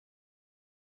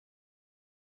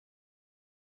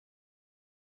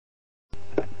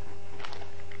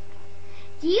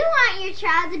Do you want your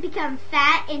child to become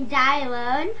fat and die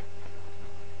alone?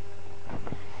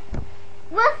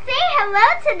 Well, say hello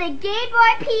to the Gay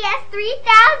Boy P.S.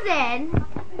 3000.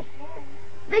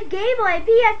 The Gay Boy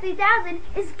P.S. 3000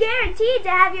 is guaranteed to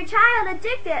have your child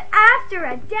addicted after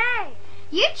a day.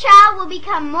 Your child will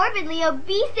become morbidly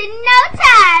obese in no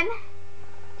time.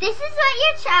 This is what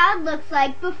your child looks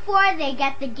like before they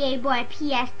get the Gay Boy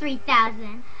P.S.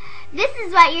 3000. This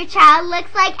is what your child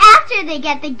looks like after they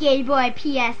get the Gay Boy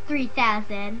P.S.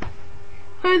 3000.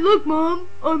 Hey, look, Mom,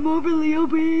 I'm morbidly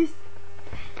obese.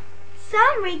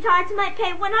 Some retards might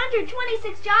pay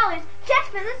 $126 just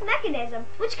for this mechanism,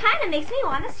 which kind of makes me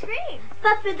want to scream.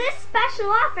 But for this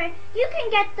special offer, you can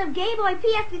get the Gay Boy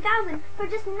P.S. 3000 for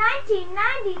just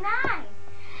 $19.99.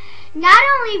 Not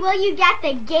only will you get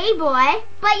the Gay Boy,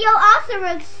 but you'll also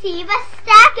receive a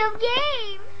stack of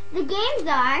games. The games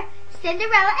are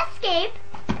Cinderella Escape,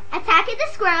 Attack of the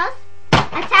Squirrels,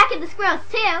 Attack of the Squirrels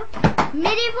 2,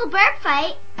 Medieval Bird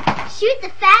Fight, Shoot the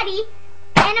Fatty,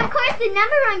 and of course the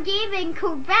 #1 game in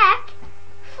Quebec,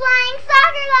 Flying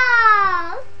Soccer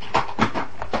Balls!